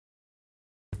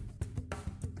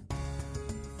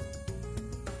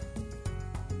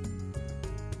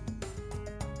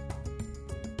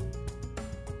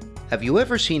Have you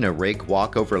ever seen a rig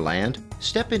walk over land?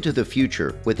 Step into the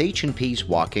future with H&P's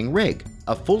Walking Rig,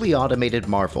 a fully automated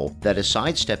marvel that is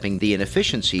sidestepping the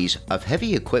inefficiencies of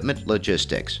heavy equipment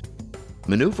logistics.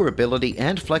 Maneuverability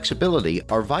and flexibility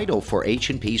are vital for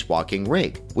H&P's Walking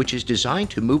Rig, which is designed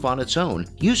to move on its own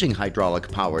using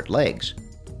hydraulic-powered legs.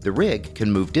 The rig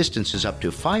can move distances up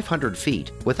to 500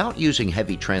 feet without using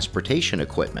heavy transportation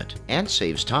equipment and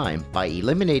saves time by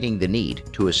eliminating the need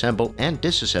to assemble and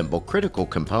disassemble critical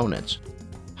components.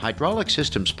 Hydraulic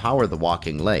systems power the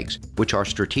walking legs, which are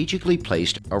strategically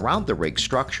placed around the rig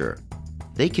structure.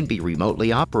 They can be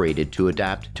remotely operated to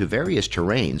adapt to various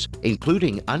terrains,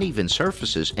 including uneven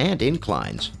surfaces and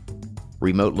inclines.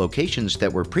 Remote locations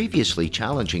that were previously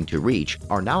challenging to reach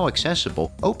are now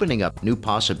accessible, opening up new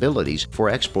possibilities for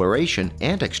exploration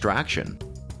and extraction.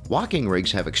 Walking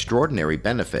rigs have extraordinary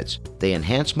benefits. They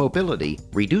enhance mobility,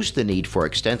 reduce the need for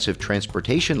extensive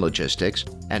transportation logistics,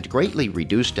 and greatly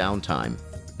reduce downtime.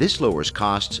 This lowers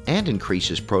costs and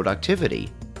increases productivity.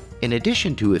 In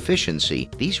addition to efficiency,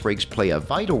 these rigs play a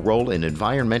vital role in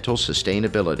environmental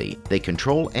sustainability. They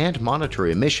control and monitor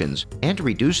emissions and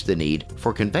reduce the need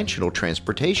for conventional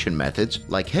transportation methods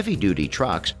like heavy-duty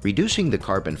trucks, reducing the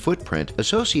carbon footprint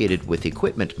associated with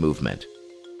equipment movement.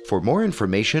 For more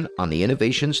information on the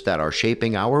innovations that are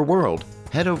shaping our world,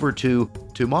 head over to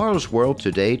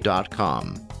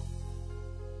tomorrowsworldtoday.com.